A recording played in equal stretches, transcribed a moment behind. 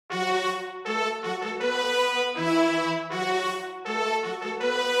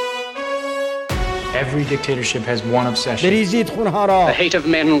Every dictatorship has one obsession. بریزید خونها را. The hate of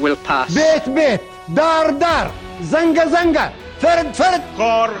men will pass. بیت در زنگ فرد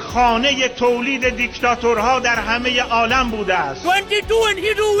کارخانه تولید دیکتاتورها در همه عالم بوده است.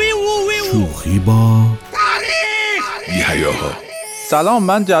 شوخی با تاریخ بی‌حیاها. سلام،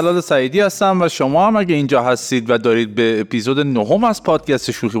 من جلال سعیدی هستم و شما هم اگه اینجا هستید و دارید به اپیزود 9 از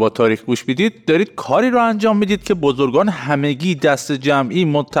پادکست شوخی با تاریخ گوش میدید، دارید کاری رو انجام میدید که بزرگان همگی دست جمعی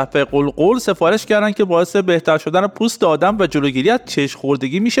متفق القول سفارش کردن که باعث بهتر شدن پوست آدم و جلوگیری از چشم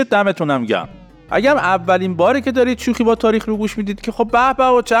خوردگی میشه. دمتونم گرم. اگر اولین باره که دارید شوخی با تاریخ رو گوش میدید که خب به به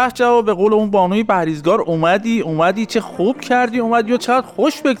و چه و به قول اون بانوی پرهیزگار اومدی چه خوب کردی اومدی و چقدر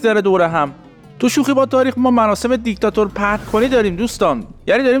خوش بگذره دوره هم. تو شوخی با تاریخ ما مراسم دیکتاتور پرت‌کنی داریم دوستان،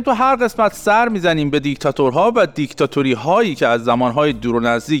 یعنی داریم تو هر قسمت سر میزنیم به دیکتاتورها و دیکتاتوری هایی که از زمانهای دور و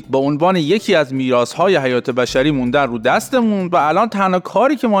نزدیک به عنوان یکی از میراث‌های حیات بشری موندن رو دستمون و الان تنها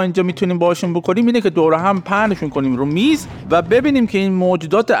کاری که ما اینجا میتونیم باشون بکنیم اینه که دور هم پهنشون کنیم رو میز و ببینیم که این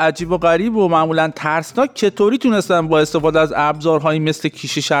موجودات عجیب و غریب و معمولاً ترسناک چطوری تونستن با استفاده از ابزارهایی مثل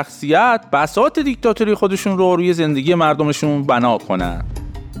کیش شخصیت بساط دیکتاتوری خودشون رو روی زندگی مردمشون بنا کنن.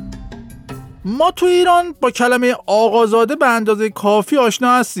 ما تو ایران با کلمه آقازاده به اندازه کافی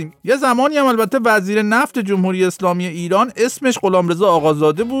آشنا هستیم. یه زمانی هم البته وزیر نفت جمهوری اسلامی ایران اسمش غلامرضا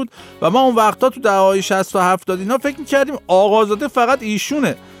آقازاده بود و ما اون وقتا تو دهه‌های 60 و 70 اینا فکر می‌کردیم آقازاده فقط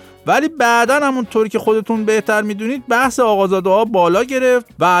ایشونه، ولی بعداً همونطوری که خودتون بهتر میدونید بحث آقازاده‌ها بالا گرفت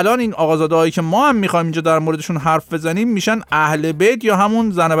و الان این آقازاده‌هایی که ما هم می‌خوایم اینجا در موردشون حرف بزنیم میشن اهل بیت یا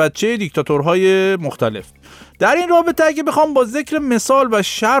همون زن بچه دیکتاتورهای مختلف. در این رابطه اگه بخوام با ذکر مثال و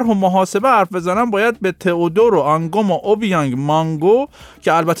شرح و محاسبه حرف بزنم باید به تئودور و آنگوم و اوبیانگ مانگو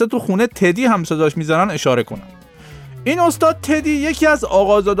که البته تو خونه تدی هم صداش میزنن اشاره کنم. این استاد تدی یکی از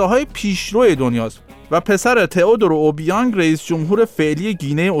آقازاده‌های پیشرو دنیاست و پسر تئودور و اوبیانگ رئیس جمهور فعلی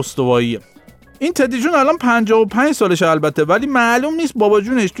گینه استواییه. این تدی جون الان 55 سالشه البته، ولی معلوم نیست بابا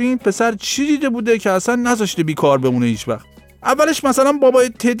جونش تو این پسر چی دیده بوده که اصلا نذاشته بیکار بمونه هیچ وقت. اولش مثلا بابای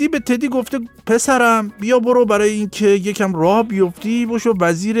تدی به تدی گفته پسرم بیا برو برای اینکه یکم راه بیفتی بشو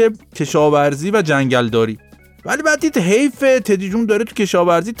وزیر کشاورزی و جنگلداری. ولی بعد دید حیف تدی جون داره تو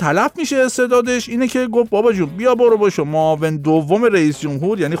کشاورزی تلف میشه استعدادش، اینه که گفت بابا جون بیا برو بشو معاون دوم رئیس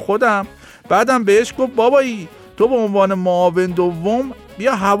جمهور، یعنی خودم. بعدم بهش گفت بابایی تو به عنوان معاون دوم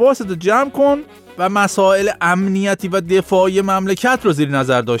بیا حواستو جمع کن و مسائل امنیتی و دفاعی مملکت رو زیر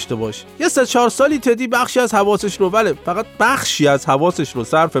نظر داشته باش. یه 3-4 سالی تدی بخشی از حواسش رو فقط بخشی از حواسش رو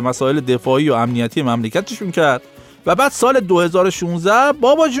صرف مسائل دفاعی و امنیتی مملکتشون کرد و بعد سال 2016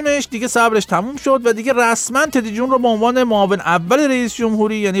 بابا جونش دیگه صبرش تموم شد و دیگه رسما تدی جون رو به عنوان معاون اول رئیس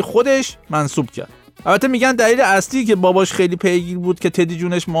جمهوری یعنی خودش منصوب کرد. البته میگن دلیل اصلی که باباش خیلی پیگیر بود که تدی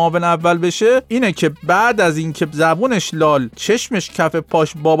جونش معاون اول بشه اینه که بعد از اینکه زبونش لال چشمش کف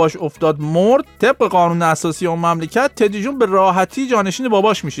پاش باباش افتاد مرد، طبق قانون اساسی اون مملکت تدی جون به راحتی جانشین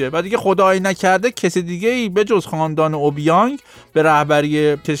باباش میشه و دیگه خدایی نکرده کسی دیگه‌ای به جز خاندان اوبیانگ به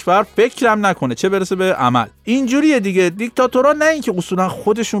رهبری کشور فکرم نکنه، چه برسه به عمل. اینجوریه دیگه. دیکتاتورها نه اینکه اصولا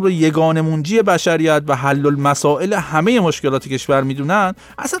خودشون رو یگانه منجی بشریت و حل المسائل همه مشکلات کشور میدونن،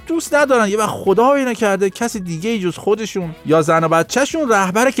 اصلا دوست ندارن یه وقت خدایی نکرده کسی دیگه ای جز خودشون یا زن و بچه‌شون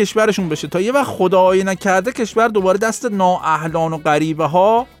رهبر کشورشون بشه تا یه وقت خدایی نکرده کشور دوباره دست نااهلان و غریبه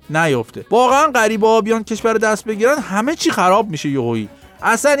ها نیفته. واقعا غریبه ها بیان کشور دست بگیرن همه چی خراب میشه یهویی.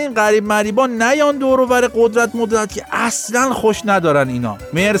 اصلا این غریب مریبان نیان دور و بر قدرت مدت که اصلا خوش ندارن اینا.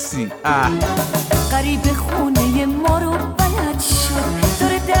 مرسی. غریب خونه ما رو بلد شد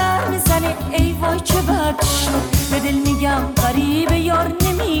داره در میزنه ای وای چه بد شد. به دل میگم غریب یار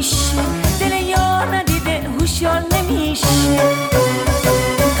نمیشه، دل یار ندیده هوشیار نمیشه.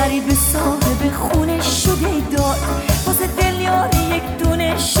 غریب صاحب خونه شده دار واسه دل یار یک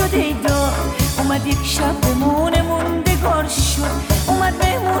دونه شده دار. اومد یک شب بمونه موندگار شد، اومد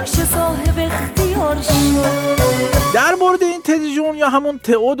بهمون شه صاحب اختیار شد. در مورد این تدی جون یا همون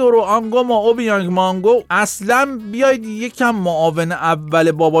تئودور و آنگوم و اوبیانگ مانگو اصلا بیاید یکم معاون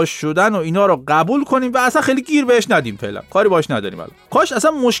اول باباش شدن و اینا رو قبول کنیم و اصلا خیلی گیر بهش ندیم، فعلا کاری باش نداریم. کاش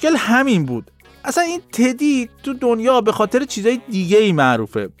اصلا مشکل همین بود. اصلا این تدی تو دنیا به خاطر چیزای دیگه ای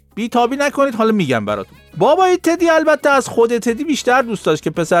معروفه، بی‌تابی نکنید. حالا میگم براتون. بابای تدی البته از خود تدی بیشتر دوست داشت که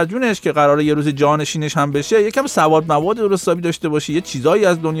پسر جونش که قراره یه روز جانشینش هم بشه یکم سواد مواد درستابی داشته باشه، یه چیزایی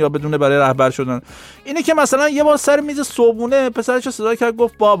از دنیا بدونه برای رهبر شدن. اینه که مثلا یه بار سر میز صبحونه پسرش رو صدا کرد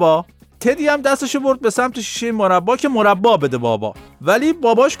گفت بابا. تدی هم دستشو برد به سمت شیشه مربا که مربا بده بابا، ولی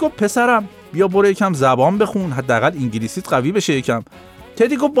باباش گفت پسرم بیا برو یکم زبان بخون، حداقل انگلیسیت قوی بشه یکم.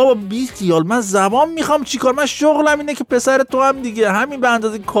 تدی گفت بابا بی خیال، من زبان میخوام چیکار، من شغلم اینه که پسر تو هم دیگه، همین به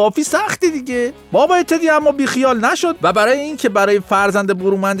اندازه کافی سختی دیگه. بابا تدی اما بی خیال نشد و برای این که برای فرزند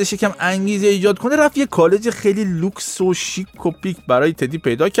برومندش یکم انگیزه ایجاد کنه رفت یه کالج خیلی لوکس و شیک و پیک برای تدی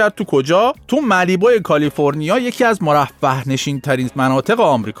پیدا کرد. تو کجا؟ تو مالیبو کالیفرنیا، یکی از مرفه نشین ترین مناطق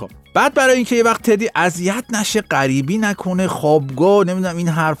آمریکا. بعد برای اینکه یه وقت تدی اذیت نشه، غریبی نکنه، خوابگاه نمیدونم این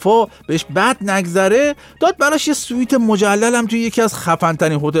حرفا بهش بد نگذره، داد براش یه سویت مجلل هم توی یکی از خفن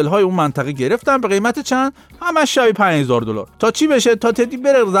ترین هتل های اون منطقه گرفتن به قیمت چند؟ همش شبی $5000. تا چی بشه؟ تا تدی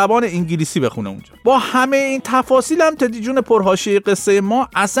بره زبان انگلیسی بخونه اونجا. با همه این تفاصیل هم تدی جون پرحاشیه قصه ما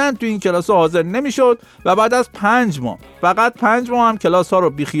اصلا توی این کلاس حاضر نمیشد و بعد از 5 ماه، فقط 5 ماه هم کلاس ها رو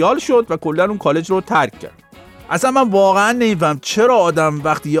بیخیال شد و کلا اون کالج رو ترک کرد. اصلا من واقعا نمیفهم چرا آدم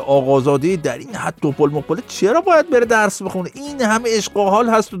وقتی یه آقازاده در این حد توپل مقبله چرا باید بره درس بخونه؟ این همه عشق و حال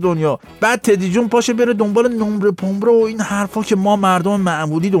هست تو دنیا. بعد تدی جون پاشه بره دنبال نمره پمره و این حرفا که ما مردم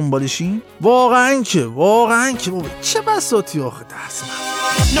معمولی دنبالشیم. واقعا که بابا چه بساطی آخه درس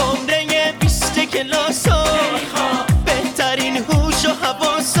نمره 20 کلاسو بهترین هوش و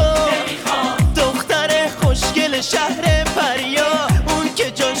حواسو دختر خوشگل شهر پریا، اون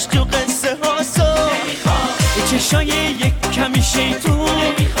که جاش تو قصه هاسو، چشای یک کمی شیطون،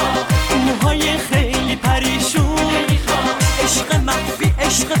 موهای خیلی پریشون، عشق مخفی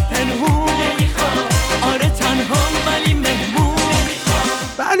عشق پنهون، آره تنها ولی مهمون.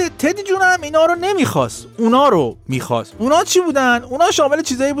 بله تدی جون هم اینا رو نمیخواست، اونا رو میخواست. اونا چی بودن؟ اونا شامل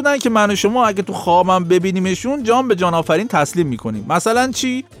چیزایی بودن که من و شما اگه تو خوابم ببینیمشون جان به جان آفرین تسلیم میکنیم. مثلا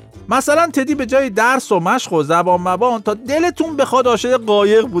چی؟ مثلا تدی به جای درس و مشق و زبان مبان تا دلتون بخواد عاشق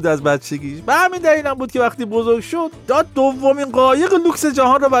قایق بود از بچگیش. به همین دلیل هم بود که وقتی بزرگ شد داد دومین قایق لوکس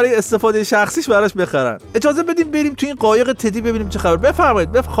جهان رو برای استفاده شخصیش براش بخرن. اجازه بدیم بریم تو این قایق تدی ببینیم چه خبر.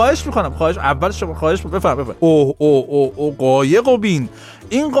 بفرمایید. خواهش میکنم. اول شما خواهش بفرمایید. اوه قایق و بین.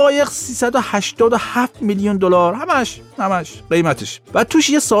 این قایق $387 میلیون همش قیمتش. و توش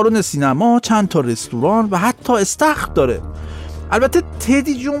یه سالن سینما، چند تا رستوران و حتی استخر داره. البته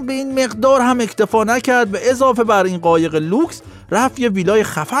تدی جون به این مقدار هم اکتفا نکرد، به اضافه بر این قایق لوکس رفت یه ویلای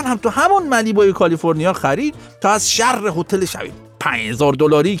خفن هم تو همون مالیبو کالیفرنیا خرید تا از شر هتل شوید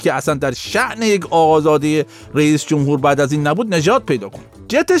 $5000 که اصلا در شأن یک آقازاده رئیس جمهور بعد از این نبود نجات پیدا کنه.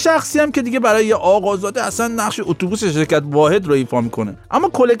 جت شخصی هم که دیگه برای یه آقازاده اصلا نقش اتوبوس شرکت واحد رو ایفا میکنه. اما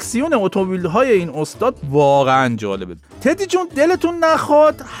کلکسیون اتومبیل‌های این استاد واقعا جالبه. تدی جون دلتون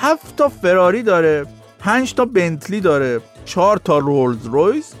نخواد 7 تا فراری داره، 5 تا بنتلی داره، 4 تا رولز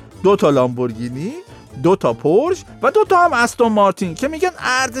رویس، 2 تا لامبورگینی، 2 تا پورش و 2 تا هم استون مارتین که میگن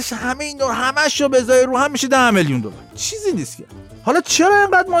ارزش همه این همه‌شو بذاری رو هم میشه $10 میلیون. چیزی نیست که. حالا چرا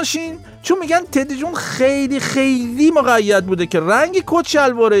اینقدر ماشین؟ چون میگن تدی جون خیلی مقید بوده که رنگ کت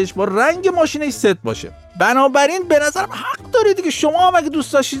شلوارش با رنگ ماشینش ست باشه. بنابراین به نظرم حق داره دیگه. شما هم اگه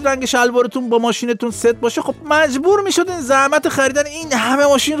دوست داشتید رنگ شلوارتون با ماشینتون ست باشه، خب مجبور میشدین زحمت خریدن این همه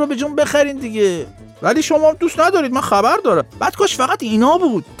ماشین رو به جون بخرین دیگه. ولی شما دوست ندارید، من خبر دارم. بعد کاش فقط اینا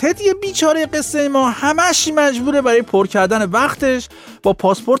بود. تدی بیچاره قصه ما همش مجبوره برای پر کردن وقتش با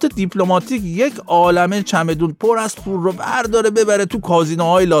پاسپورت دیپلماتیک یک عالمه چمدون پر از پول رو برداره ببره تو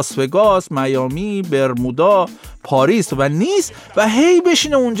کازینوهای لاس وگاس، میامی، برمودا، پاریس و نیس و هی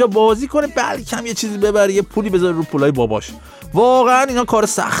بشینه اونجا بازی کنه، بلکم یه چیزی ببره، یه پولی بذاره رو پولای باباش. واقعا اینا کار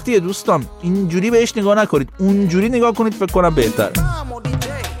سختیه دوستان. اینجوری بهش نگاه نکنید، اونجوری نگاه کنید، فکر کنم بهتره.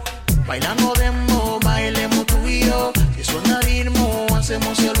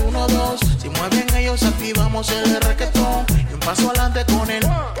 Hacemos el 1, 2, si mueven ellos activamos el reggaetón y un paso adelante con el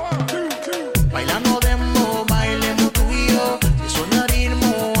bailando demo, bailemos tú y yo, si suena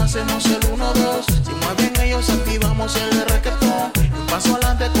ritmo hacemos el 1, 2, si mueven ellos activamos el reggaetón y un paso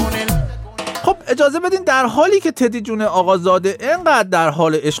adelante con el. خب اجازه بدین در حالی که تدی جون آقازاده اینقدر در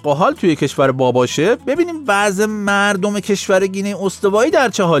حال عشق و حال توی کشور باباشه، ببینیم وضع مردم کشور گینه استوایی در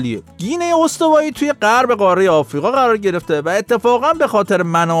چه حالیه. گینه استوایی توی غرب قاره آفریقا قرار گرفته و اتفاقا به خاطر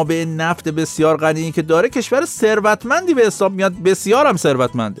منابع نفت بسیار غنی که داره کشور ثروتمندی به حساب میاد، بسیار هم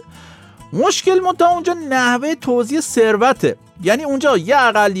ثروتمنده. مشکل منتها اونجا نحوه توزیع ثروته. یعنی اونجا یه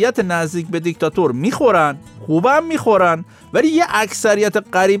اقلیت نزدیک به دیکتاتور میخورن، خوبم میخورن، ولی یه اکثریت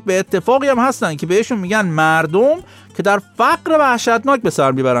قریب به اتفاقی هم هستن که بهشون میگن مردم، که در فقر وحشتناک به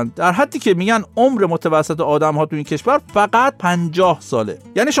سر میبرن، در حدی که میگن عمر متوسط آدم ها تو این کشور فقط 50 ساله.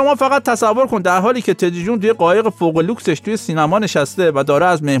 یعنی شما فقط تصور کن در حالی که تدی جون توی قایق فوق لوکسش توی سینما نشسته و داره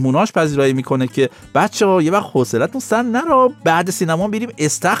از مهموناش پذیرایی میکنه که بچه‌ها یه وقت حوصلتون سر نره، بعد سینما میریم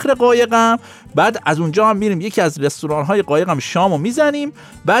استخر قایقم، بعد از اونجا هم میریم یکی از رستوران های قایقم شامو میزنیم،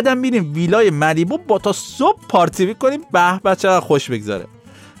 بعدم میریم ویلای مالیبو با تا صبح پارتی میکنیم، به بچه‌ها خوش بگذره.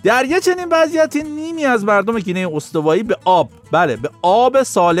 در یه چنین وضعیتی نیمی از مردم گینه استوایی به آب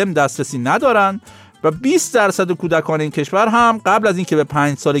سالم دسترسی ندارن و 20% کودکان این کشور هم قبل از اینکه به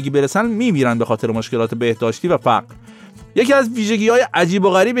 5 سالگی برسن میمیرن به خاطر مشکلات بهداشتی و فقر. یکی از ویژگی‌های عجیب و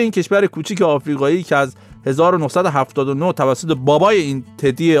غریب این کشور کوچیک آفریقایی که از 1979 توسط بابای این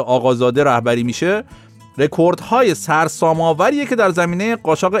تدی آقازاده رهبری میشه، رکوردهای سرسام‌آوریه که در زمینه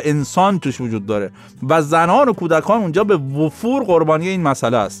قاچاق انسان توش وجود داره و زنان و کودکان اونجا به وفور قربانی این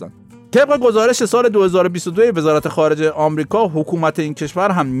مسئله هستن. طبق گزارش سال 2022 وزارت خارجه آمریکا، حکومت این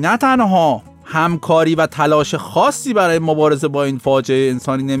کشور هم نه تنها همکاری و تلاش خاصی برای مبارزه با این فاجعه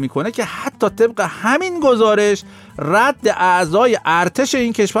انسانی نمی‌کنه که حتی طبق همین گزارش رد اعضای ارتش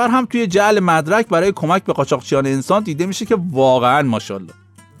این کشور هم توی جعل مدرک برای کمک به قاچاقچیان انسان دیده میشه که واقعاً ماشاءالله.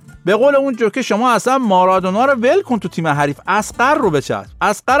 به قول اون جوکه شما اصلا مارادونا رو ول کن تو تیم حریف، اصغر رو بچسب.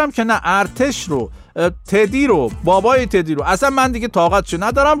 اصغرم که نه، ارتش رو، تدی رو، بابای تدی رو. اصلا من دیگه طاقتشو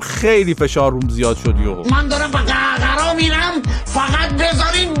ندارم، خیلی فشار روم زیاد شد یهو. من دارم به قهقرا میرم، فقط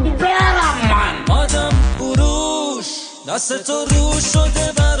بذارین برم. من آدم فروش دست تو رو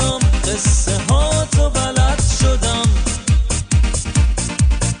شده برام، قصه ها تو بلد شدم.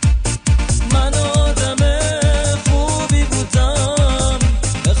 من آدم خوبی بودم،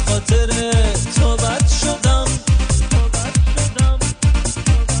 به خاطر تو بد شدم.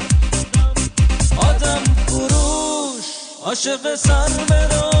 آدم فروش عاشق سر به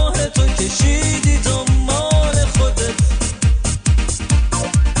راه تو کشیدی دنبال خودت،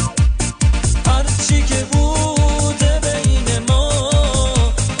 هرچی که بوده بین ما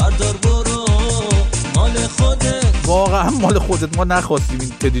بردار برو مال خودت. واقعا مال خودت، ما نخواستیم این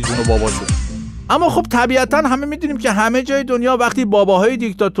تدی جون و باباشو. اما خب طبیعتا همه میدونیم که همه جای دنیا وقتی باباهای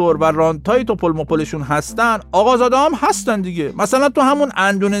دیکتاتور و رانتای توپل مپلشون هستن، آقازاده هم هستن دیگه. مثلا تو همون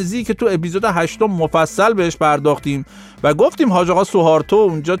اندونزی که تو اپیزود 8 مفصل بهش پرداختیم و گفتیم حاج آقا سوهارتو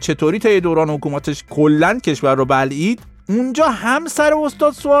اونجا چطوری طی دوران حکومتش کلاً کشور رو بلعید، اونجا همسر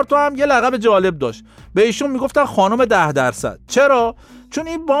استاد سوهارتو هم یه لقب جالب داشت. به ایشون میگفتن خانم 10%. چرا؟ چون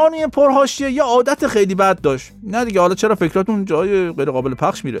این بانی پرحاشیه یه عادت خیلی بد داشت. نه دیگه، حالا چرا فکراتون جای غیر قابل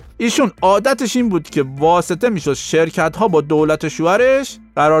پخش میره؟ ایشون عادتش این بود که واسطه میشد شرکت ها با دولت شوهرش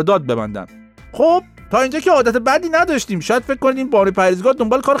قرارداد ببندن. خب تا اینجا که عادت بدی نداشتیم. شاید فکر کنید این بانی پریزگاه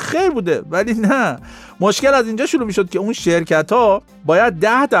دنبال کار خیر بوده، ولی نه. مشکل از اینجا شروع میشد که اون شرکت ها باید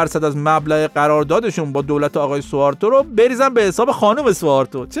 10% از مبلغ قراردادشون با دولت آقای سوهارتو رو بریزن به حساب خانم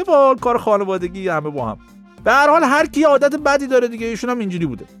سوهارتو. چه با کار خانوادگی همه با هم. به هر حال هر کی عادت بدی داره دیگه، ایشون هم اینجوری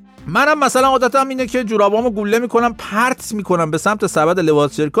بوده. منم مثلا عادتم اینه که جورابامو گوله میکنم، پرت میکنم به سمت سبد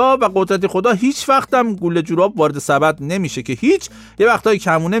لباس شرکا و قدرت خدا هیچ وقتم گوله جوراب وارد سبد نمیشه که هیچ. یه وقتایی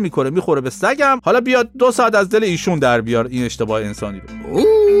کمونه میکنه، میخوره به سگم. حالا بیاد 2 ساعت از دل ایشون در بیار این اشتباه انسانی رو.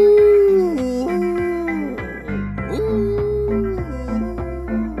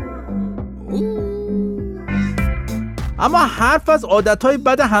 اما حرف از عادتهای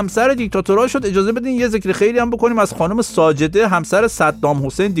بد همسر دیکتاتورها شد. اجازه بدین یه ذکر خیری هم بکنیم از خانم ساجده، همسر صدام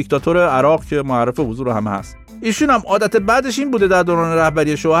حسین دیکتاتور عراق که معرف حضور همه هست. ایشون هم عادت بعدش این بوده در دوران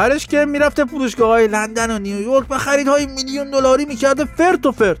رهبری شوهرش که میرفته فروشگاه‌های لندن و نیویورک و خریدهای میلیون دلاری میکرده، فرت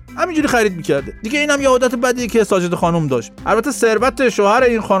و فرت همینجوری خرید میکرده دیگه. اینم یه عادت بدیه که ساجده خانم داشت. البته ثروت شوهر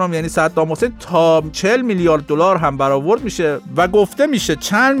این خانم یعنی صدام حسین تا 40 میلیارد دلار هم برآورد میشه و گفته میشه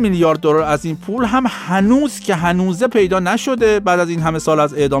چند میلیارد دلار از این پول هم هنوز که هنوزه پیدا نشده بعد از این همه سال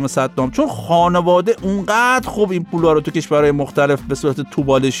از اعدام صدام، چون خانواده اونقدر خوب این پولا رو تو کشورهای مختلف به صورت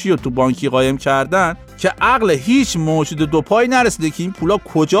توبالشی و تو بانکی قایم کردن که عقل هیچ موجود دو پای نرسیده که این پولا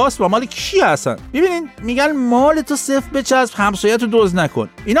کجاست و مال کی هستن. ببینین میگن مال تو صفر بچسب، همسایه‌تو دزد نکن.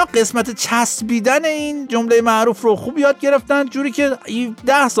 اینا قسمت چسبیدن این جمله معروف رو خوب یاد گرفتن، جوری که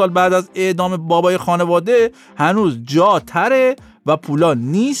 10 سال بعد از اعدام بابای خانواده هنوز جا تره و پولا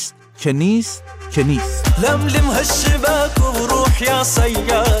نیست که نیست که نیست. لملم هالشباك وروح يا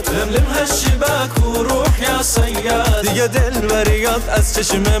صياد، لملم هالشباك وروح يا صياد، دیگه دل بریاد از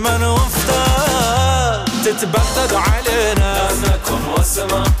چشم من افتاد. تتبغدد علينا نكون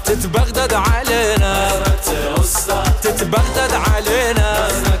وسما، تتبغدد علينا تتبغدد علينا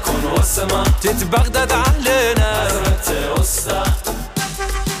نكون وسما، تتبغدد علينا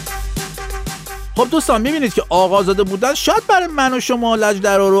خب دوستان میبینید که آقازاده بودن شاید برای من و شما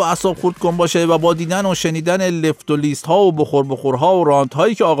لجدرا رو اعصاب خورد کن باشه و با دیدن و شنیدن لفت و لیست ها و بخورها و رانت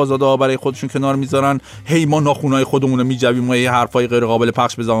هایی که آقازاده ها برای خودشون کنار میذارن هی ما ناخونای خودمون رو میجویم و یه حرفای غیر قابل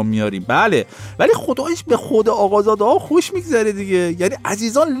پخش به زبان میاریم. بله، ولی خدایش به خود آقازاده ها خوش میگذره دیگه. یعنی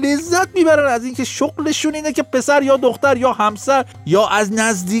عزیزان لذت میبرن از اینکه شغلشون اینه که پسر یا دختر یا همسر یا از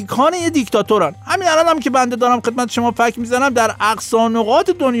نزدیکان یه دیکتاتورن. همین الانم که بنده دارم خدمت شما فک میزنم، در اقصا نقاط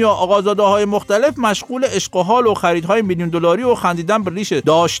دنیا آقازاده های مختلف مختلف مشغول عشق و حال و خریدهای میلیون دلاری و خندیدن به ریش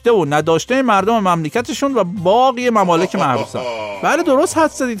داشته و نداشته مردم مملکتشون و باقی ممالک محروسن. بله درست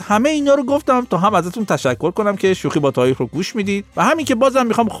حدس زدید، همه اینا رو گفتم تا هم ازتون تشکر کنم که شوخی با تاریخ رو گوش میدید و همین که بازم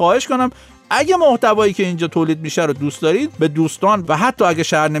میخوام خواهش کنم اگه محتوایی که اینجا تولید میشه رو دوست دارید به دوستان و حتی اگه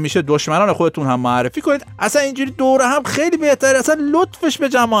شهر نمیشه دشمنان خودتون هم معرفی کنید. اصلا اینجوری دوره هم خیلی بهتره، اصلا لطفش به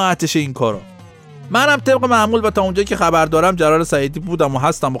جماعتش این کارو. منم طبق معمول و تا اونجایی که خبر دارم جلال سعیدی بودم و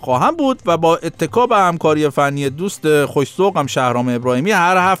هستم و خواهم بود و با اتکا به همکاری فنی دوست خوش‌ذوقم شهرام ابراهیمی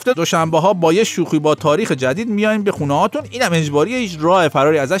هر هفته دوشنبه‌ها با یه شوخی با تاریخ جدید میایم به خونه‌هاتون. اینم اجباریه، هیچ راه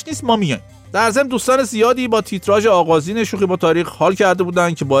فراری ازش نیست، ما میایم. در ضمن دوستان زیادی با تیتراژ آغازین شوخی با تاریخ حال کرده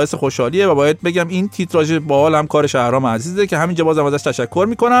بودن که باعث خوشحالیه و باید بگم این تیتراژ باحال هم کار شهرام عزیزه که همینجا بازم ازش تشکر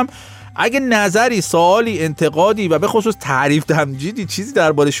میکنم. اگه نظری، سوالی، انتقادی و به خصوص تعریف تمجیدی چیزی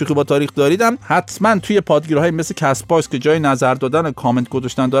درباره شوخی با تاریخ داریدم حتما توی پادگیرهای مثل کست باکس که جای نظر دادن و کامنت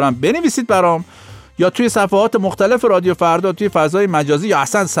گذاشتن دارم بنویسید برام، یا توی صفحات مختلف رادیو فردا توی فضای مجازی یا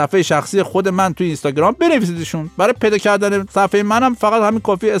اصلا صفحه شخصی خود من توی اینستاگرام بنویسیدشون. برای پیدا کردن صفحه منم فقط همین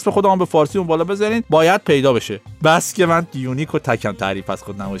کافیه اسم خودم به فارسی اون بالا بذارین، باید پیدا بشه. بس که من یونیک و تکم تعریف از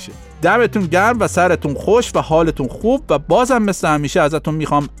خود نباشه. دمتون گرم و سرتون خوش و حالتون خوب و بازم مثل همیشه ازتون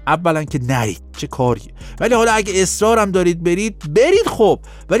میخوام اولا که نرید، چه کاریه، ولی حالا اگه اصرارم دارید برید خب،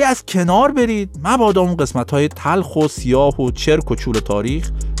 ولی از کنار برید، مبادا اون قسمت‌های تلخ و سیاه و چرک و چول تاریخ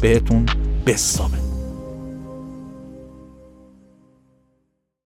بهتون بسامه.